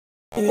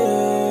Yeah,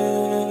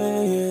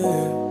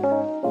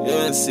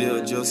 see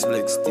you just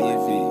like Stevie.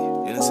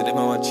 You know, see them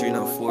watching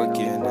on 4K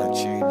and not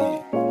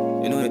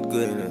 3D. You know it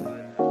going on.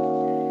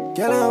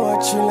 Girl, I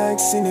watch you like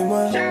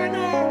cinema.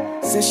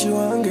 Say she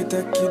want get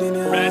a kid in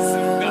your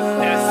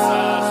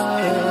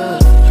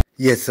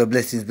Yes, so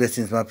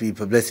blessings, my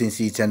people. Blessings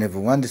to each and every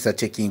one. This is a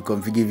check-in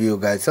come to give you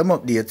guys some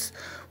updates.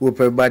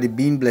 Hope everybody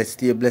being blessed.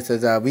 Stay blessed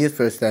as always.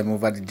 First time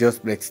over the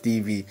Just Blex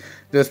TV.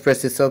 Just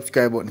press the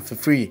subscribe button for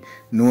free.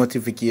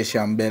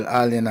 Notification bell.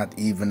 All you not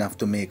even have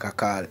to make a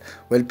call.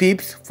 Well,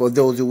 peeps, for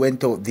those who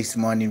went out this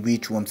morning,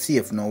 reach home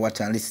safe. Now watch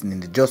and listen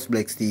in the Just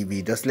Blex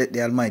TV. Just let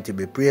the Almighty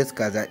be praised,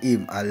 because I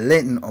am a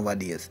letting over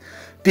this.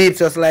 Peeps,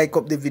 just like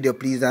up the video,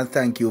 please, and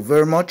thank you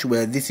very much.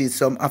 Well, this is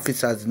some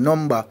officers'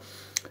 number.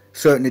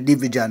 Certain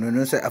division, when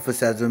you say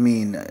officers, I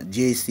mean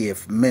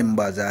JCF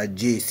members or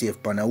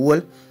JCF on a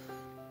whole.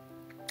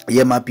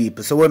 Yeah, my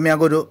people. So what me I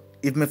go do,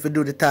 if me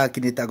do the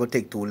talking, it I go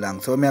take too long.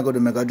 So what me I go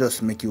do, I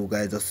just make you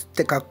guys just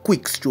take a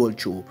quick stroll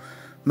through.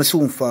 Me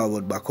soon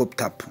forward back up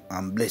top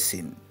and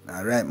blessing.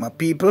 Alright, my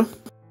people.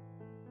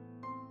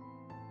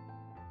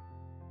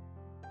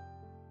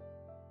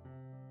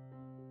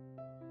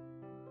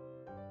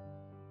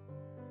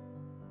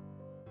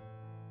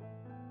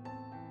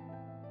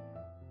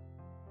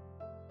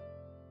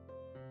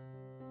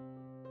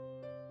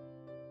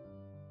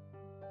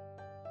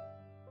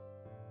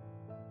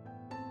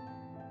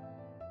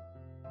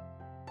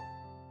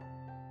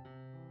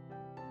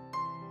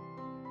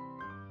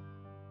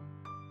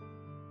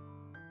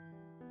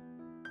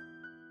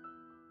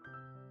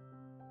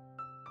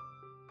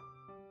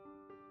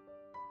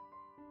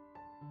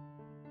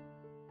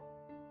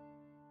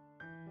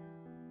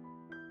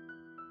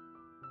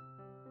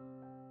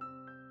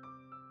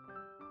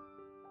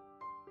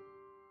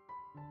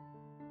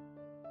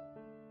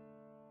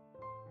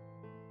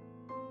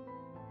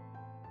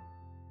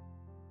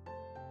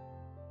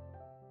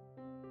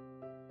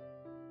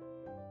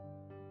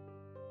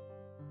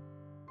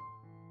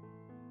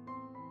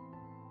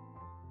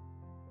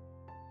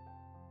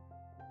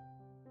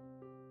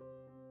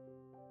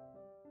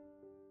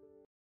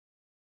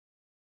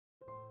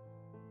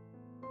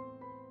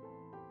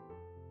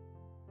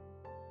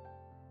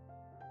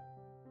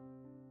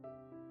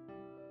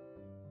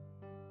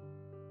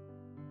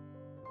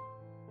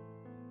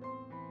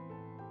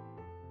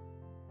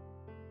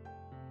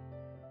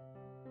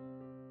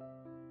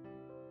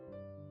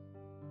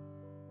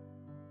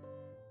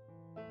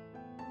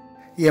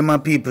 Yeah, my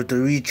people,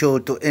 to reach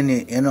out to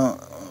any,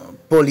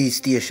 police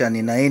station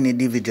in any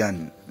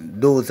division.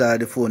 Those are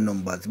the phone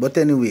numbers. But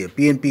anyway,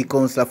 PNP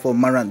councillor for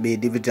Marant Bay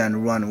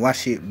Division 1,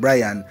 Washi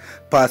Brian,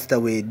 passed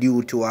away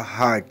due to a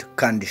heart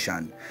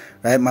condition.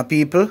 Right, my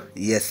people?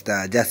 Yes,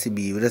 Jassy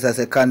B. Just as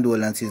a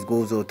condolences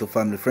goes out to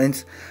family,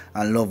 friends,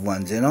 and loved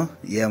ones,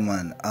 Yeah,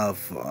 man,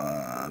 of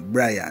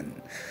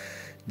Brian.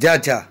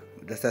 Jaja,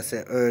 just as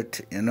a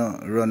earth,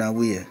 run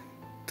away.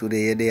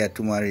 Today you're there,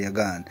 tomorrow you're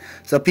gone.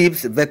 So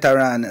peeps,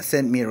 veteran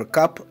St. Mary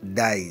Cop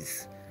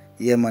dies.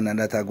 Yeah, man, and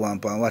that are going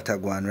on what are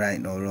going right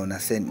now around a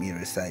St.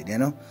 Mary side,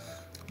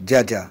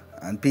 Jaja.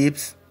 And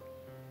peeps,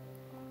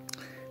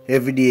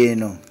 every day,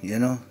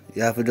 you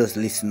have to just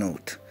listen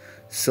out.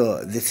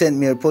 So the St.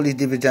 Mary Police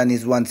Division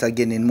is once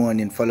again in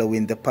mourning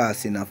following the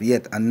passing of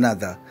yet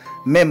another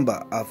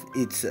member of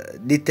its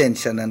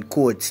detention and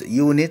courts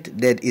unit.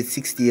 That is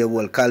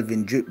 60-year-old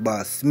Calvin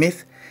Dripbar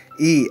Smith.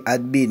 He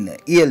had been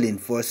ailing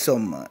for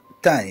some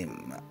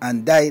time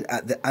and died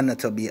at the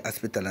Anatomy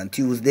Hospital on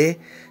Tuesday.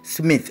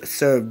 Smith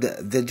served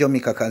the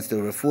Jamaica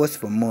Constabulary Force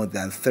for more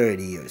than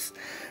 30 years.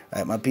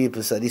 Right, my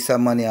people, so this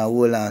money are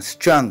whole and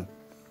strong.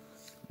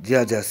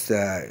 Just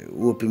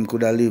hope him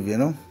could have lived,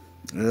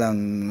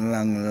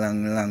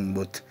 long,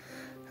 but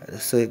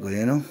so it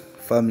go,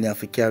 family have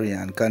to carry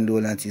on.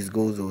 Condolences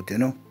goes out,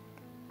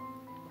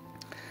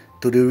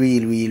 to the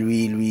real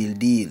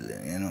deal,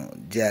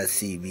 Jazz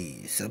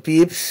CB. So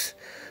peeps,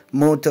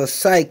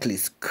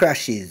 motorcyclist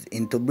crashes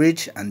into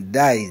bridge and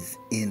dies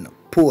in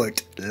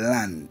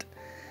Portland.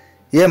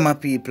 Yeah, my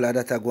people,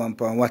 that are going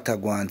on what are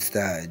going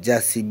star.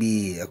 Jazz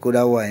CB, I could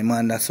have why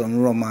man some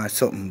rum or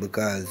something,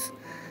 because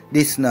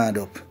this not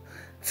up.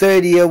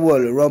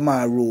 30-year-old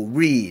Romaru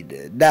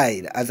Reed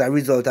died as a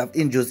result of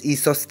injuries he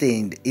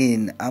sustained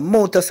in a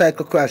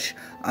motorcycle crash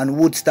on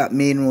Woodstock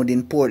Main Road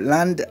in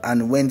Portland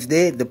on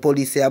Wednesday. The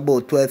police say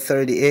about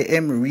 12:30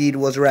 a.m. Reed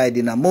was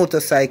riding a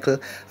motorcycle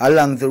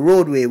along the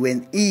roadway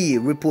when he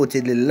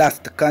reportedly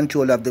lost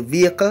control of the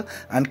vehicle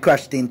and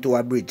crashed into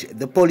a bridge.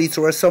 The police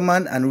were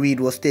summoned and Reed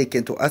was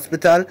taken to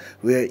hospital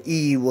where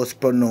he was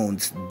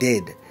pronounced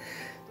dead.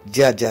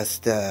 Jaja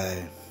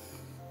style.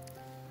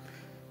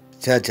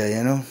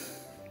 Jaja,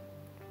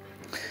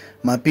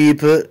 My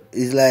people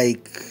is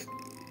like,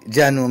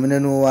 Jano, I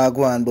don't know what I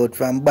go on, but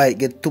from bike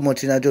get too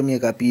much in a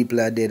Jamaica,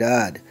 people are dead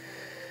hard.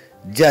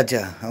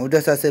 Jaja. I would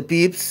just say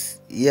peeps.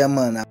 Yeah,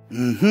 man.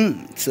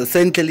 So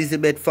St.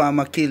 Elizabeth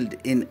farmer killed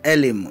in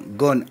Elim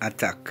gun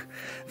attack.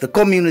 The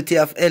community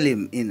of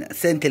Elim in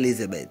St.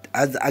 Elizabeth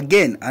has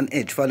again on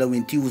edge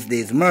following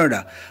Tuesday's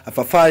murder of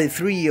a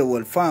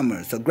 43-year-old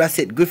farmer. So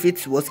Grasset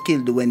Griffiths was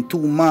killed when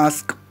two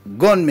masked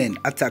gunmen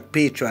attacked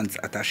patrons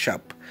at a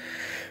shop.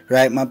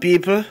 Right, my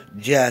people,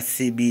 just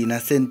CB in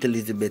St.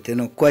 Elizabeth, you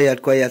know,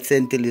 quiet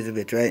St.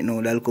 Elizabeth right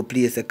now. That little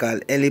place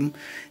called Elim,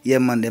 yeah,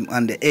 man, them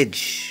on the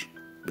edge.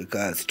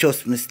 Because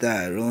trust me,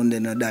 star, around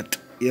there, that,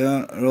 you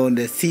know, around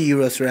the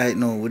serious right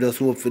now. We just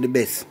hope for the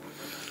best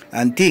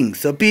and things.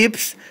 So,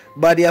 peeps,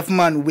 body of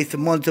man with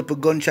multiple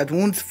gunshot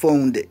wounds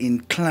found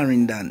in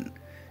Clarendon.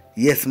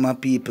 Yes, my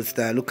people,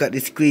 star. Look at the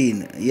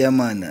screen. Yeah,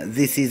 man.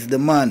 This is the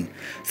man.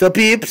 So,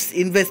 peeps,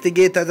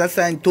 investigators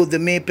assigned to the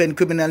Maypen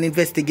Criminal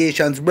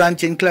Investigations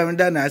Branch in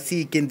Clarendon are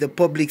seeking the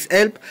public's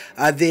help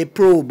as they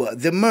probe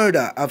the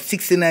murder of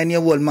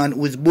 69-year-old man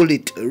whose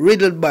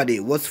bullet-riddled body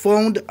was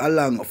found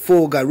along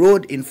Foga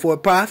Road in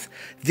Forepath.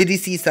 The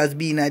deceased has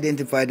been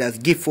identified as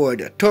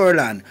Gifford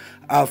Turlan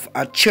of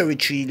a Cherry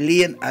Tree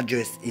Lane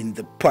address in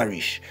the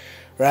parish.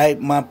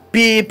 Right, my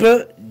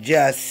people,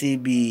 just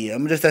CB.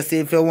 I'm just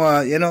saying, if you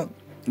want, you know,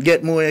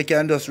 get more, you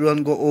can just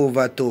run, go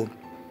over to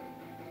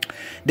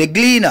the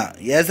Gleaner.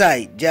 Yes,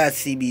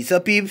 just CB.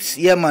 So, peeps,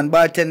 yeah, man,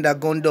 bartender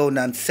gone down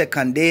on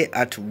second day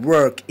at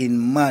work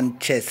in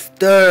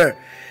Manchester.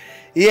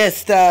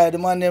 Yes, sir, the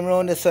man them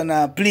round the sun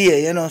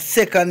play, you know,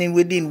 second in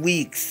within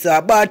weeks.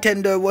 A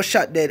bartender was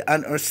shot dead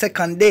on her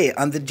second day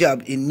on the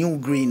job in New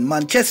Green,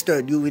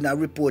 Manchester, during a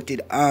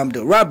reported armed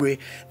robbery.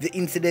 The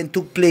incident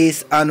took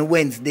place on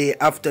Wednesday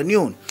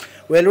afternoon.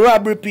 Well,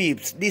 robbery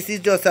peeps, this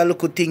is just a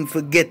little thing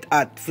for get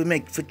at, for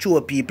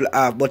sure people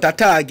have, but a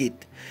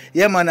target.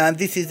 Yeah, man, and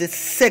this is the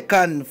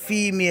second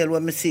female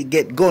when we see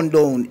get gunned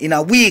down in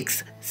a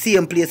week's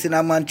same place in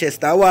a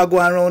Manchester. I want to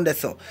go around there,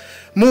 so.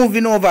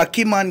 Moving over,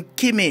 Kim and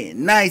Kimmy,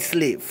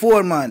 nicely,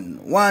 foreman,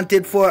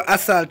 wanted for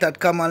assault at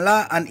common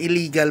law and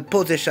illegal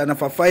possession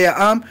of a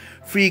firearm,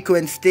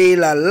 frequent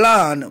Taylor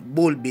Lawn,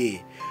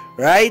 Bulby.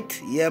 Right?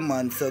 Yeah,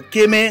 man. So,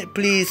 Kimmy,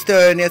 please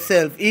turn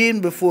yourself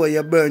in before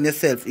you burn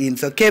yourself in.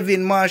 So,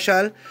 Kevin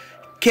Marshall,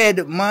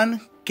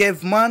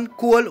 Gvnmen,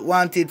 Cole,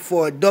 wanted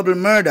for double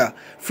murder,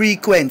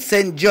 frequent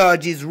St.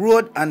 George's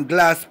Road and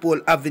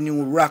Glasspole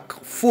Avenue,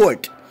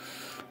 Rockfort.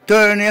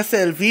 Turn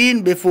yourself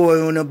in before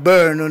you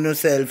burn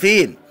yourself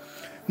in.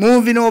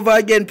 Moving over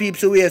again,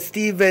 peeps, where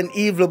Stephen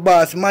Evil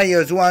Boss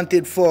Myers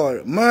wanted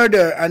for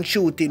murder and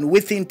shooting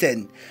with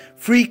intent.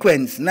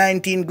 Frequency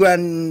 19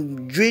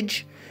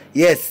 Grandridge,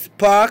 yes,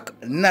 Park,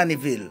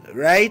 Nannyville,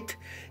 right?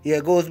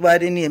 Yeah, goes by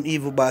the name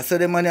Evil Boss. So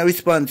the man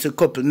responds to a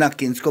couple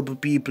knockings, couple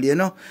people, you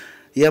know.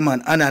 Yeah,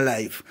 man,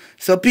 unalive.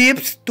 So,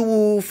 peeps,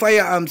 two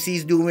firearms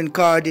seized during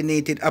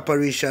coordinated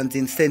operations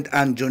in St.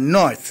 Andrew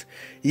North.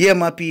 Yeah,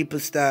 my people,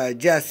 star,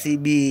 just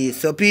CB.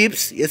 So,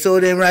 peeps, you saw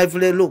them rifle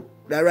they look.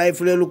 That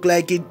rifle they look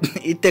like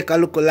it take a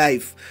look of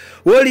life.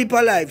 Whole heap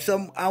of life.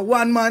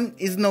 One man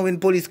is now in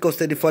police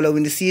custody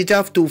following the seizure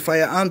of two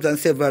firearms and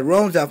several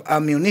rounds of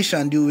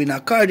ammunition during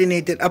a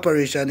coordinated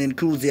operation in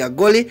Cruzier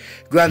Gully,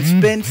 Grand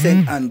Spence,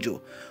 St.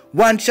 Andrew.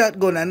 One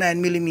shotgun, a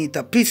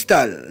 9mm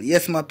pistol,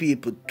 yes my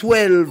people,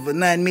 12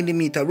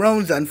 9mm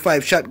rounds and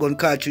 5 shotgun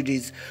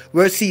cartridges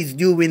were seized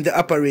during the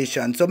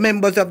operation. So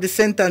members of the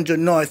St. Andrew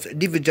North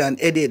Division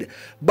headed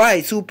by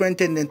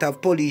Superintendent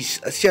of Police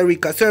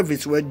Sherika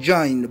Service were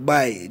joined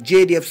by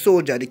JDF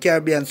Soldier, the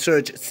Caribbean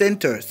Search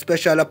Center,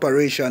 Special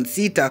Operations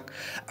CTAC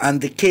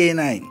and the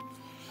K9.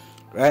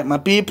 Right my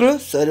people,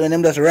 so when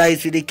them just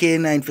rise with the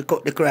K9 to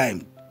cut the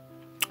crime.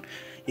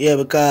 Yeah,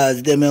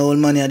 because them old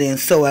money are then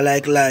sour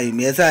like lime.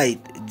 Yes, right.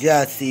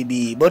 Just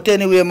CB. But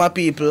anyway, my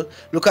people,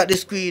 look at the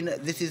screen.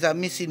 This is a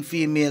missing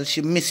female.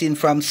 She missing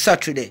from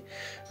Saturday.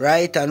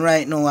 Right? And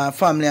right now, our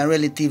family and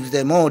relatives,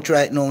 them out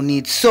right now,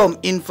 need some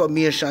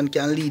information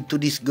can lead to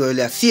this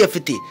girl's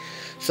safety.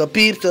 So,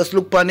 people, just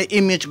look on the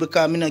image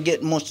because I don't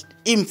get much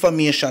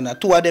information.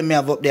 Two of them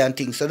have up there and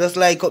things. So, just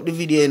like up the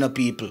video, you know,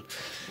 people.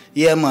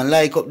 Yeah, man,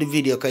 like up the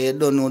video because you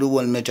don't know the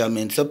whole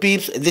measurement. So,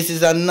 peeps, this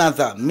is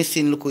another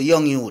missing little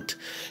young youth.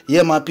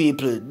 Yeah, my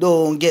people,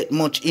 don't get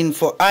much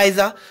info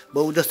either,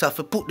 but we just have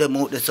to put them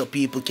out there so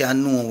people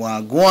can know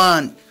what go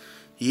on.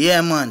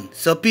 Yeah, man.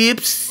 So,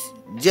 peeps,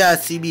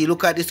 just CB,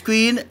 look at the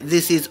screen.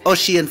 This is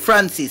Ocean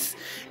Francis,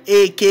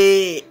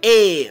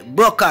 a.k.a.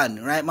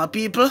 Broken, right, my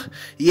people?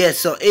 Yes,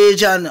 so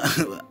Asian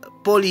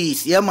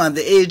Police, yeah, man,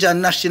 the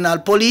Asian National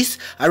Police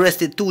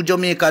arrested 2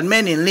 Jamaican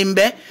men in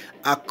Limbe,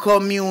 a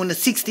commune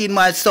 16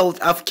 miles south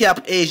of Cape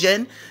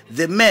Asian.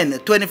 The men,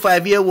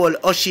 25-year-old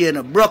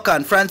Ocean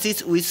Broken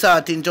Francis, who is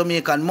sought in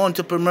Jamaican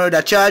multiple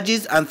murder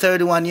charges, and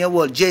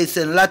 31-year-old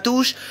Jason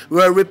Latouche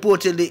were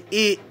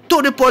reportedly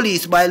to the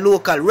police by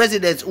local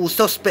residents who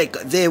suspect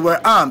they were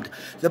armed.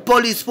 The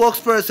police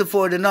spokesperson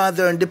for the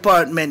Northern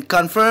Department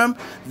confirmed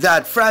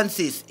that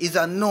Francis is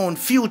a known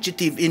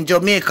fugitive in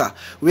Jamaica.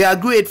 We are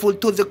grateful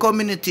to the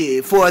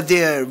community for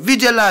their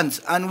vigilance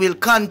and will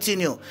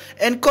continue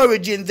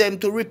encouraging them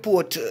to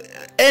report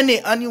any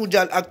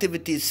unusual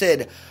activities,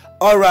 said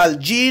Oral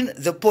Jean,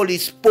 the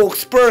police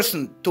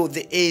spokesperson to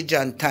the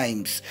Agent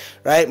Times.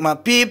 Right, my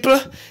people?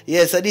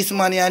 Yes, this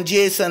man and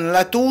Jason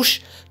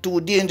Latouche, two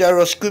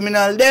dangerous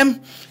criminal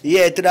them.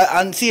 Yeah, to the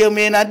and see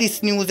me in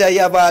this news that you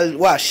have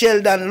all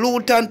Sheldon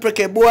Luton,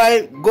 Preke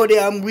boy, go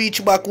there and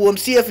reach back home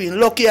safe, in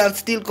lucky and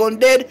still come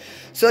dead.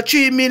 So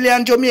 3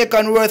 million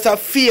Jamaican worth of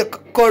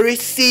fake curry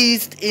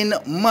seized in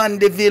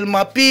Mandeville,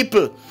 my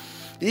people.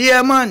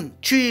 Yeah, man,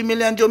 3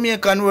 million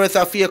Jamaican worth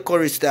of fake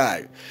curry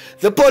star.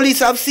 The police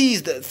have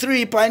seized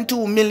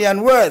 3.2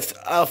 million worth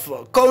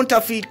of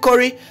counterfeit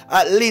curry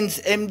at Lynn's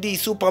MD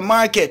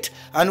supermarket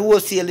and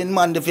wholesale in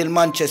Mandeville,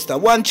 Manchester.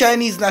 One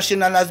Chinese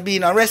national has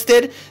been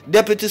arrested.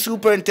 Deputy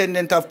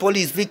Superintendent of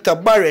Police Victor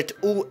Barrett,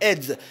 who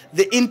heads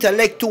the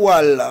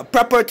Intellectual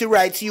Property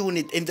Rights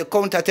Unit in the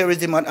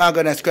Counterterrorism and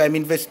Organized Crime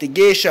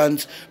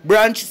Investigations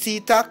Branch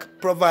CTAC,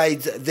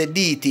 provides the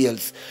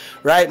details.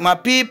 Right, my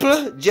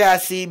people,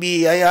 just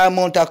CB, I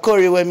amount of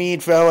curry when me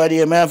eat for our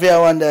day. I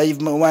wonder if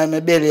why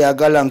my belly I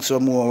go along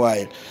some more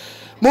while.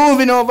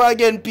 Moving over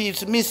again,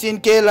 peeps.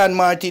 Missing Kaylan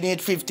Martin,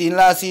 8:15,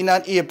 last seen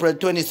on April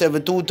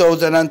 27,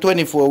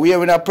 2024.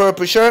 Wearing a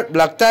purple shirt,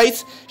 black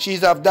ties.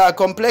 She's of dark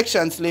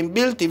complexion, slim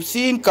built. If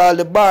seen, call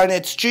the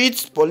Barnet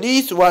Streets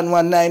Police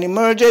 119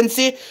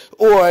 emergency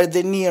or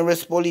the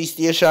nearest police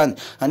station.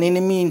 And in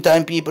the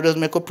meantime, people just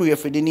make a prayer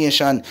for the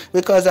nation,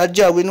 because a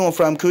job we know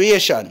from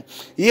creation.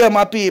 Yeah,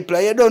 my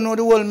people, you don't know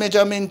the whole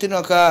measurement, you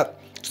know, because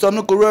some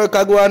look work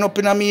are going up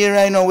in a mirror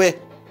right now.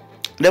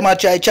 Them a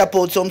try chop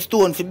out some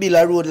stone for build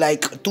a road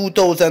like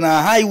 2000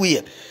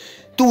 highway.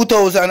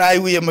 2000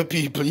 highway, my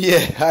people. Yeah,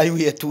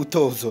 highway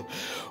 2000.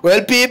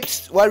 Well,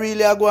 peeps, what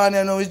really are going on,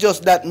 you know, is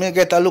just that me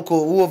get a look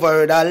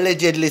over it.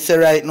 Allegedly say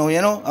right now,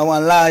 you know, I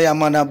want liar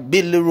man a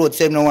build the road,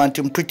 say I want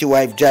him pretty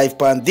wife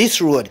drive on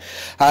this road.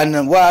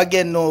 And what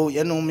again now,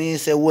 you know, me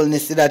say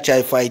wellness did that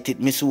try fight it,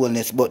 miss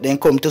wellness, but then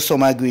come to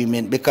some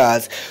agreement,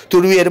 because to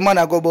the way the man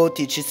I go about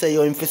it, she say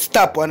you if you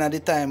stop one at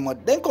the time,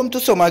 but then come to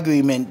some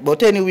agreement.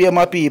 But anyway,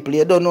 my people,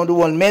 you don't know the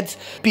one meds.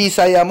 Peace,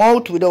 I am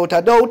out without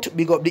a doubt.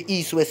 Big up the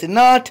east, west, and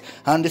north,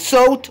 and the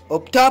south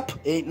up top.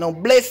 Ain't no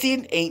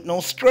blessing, ain't no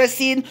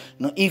stressing.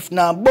 No if,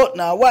 now but,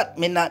 now what,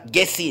 me not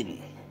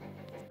guessing.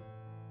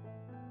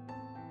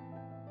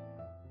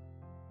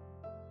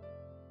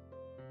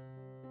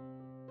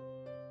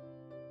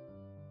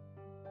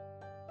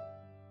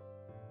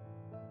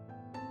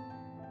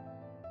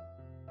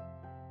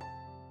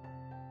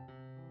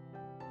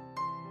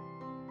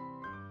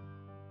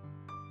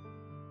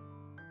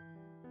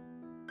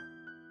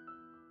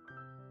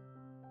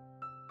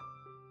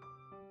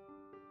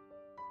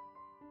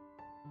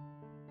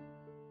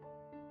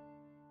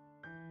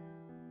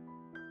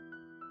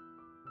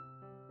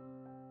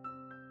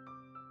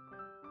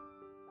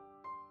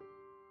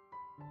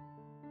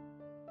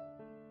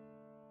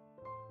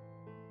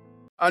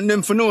 And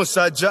them for no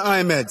side,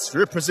 Gvnmen,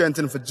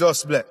 representing for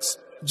Just Blacks.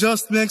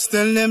 Just Blacks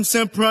tell them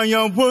say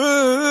prayer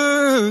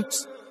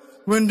works.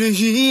 When the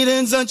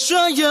heathens are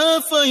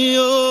trying for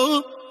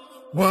you,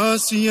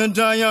 once you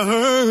die you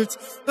hurt,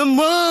 the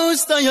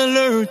most I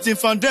alert.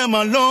 If I them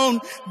alone,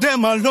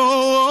 them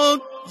alone.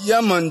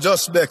 Yeah man,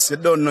 Just Blacks, you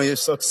don't know your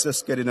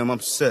success getting them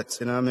upset,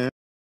 you know what I mean?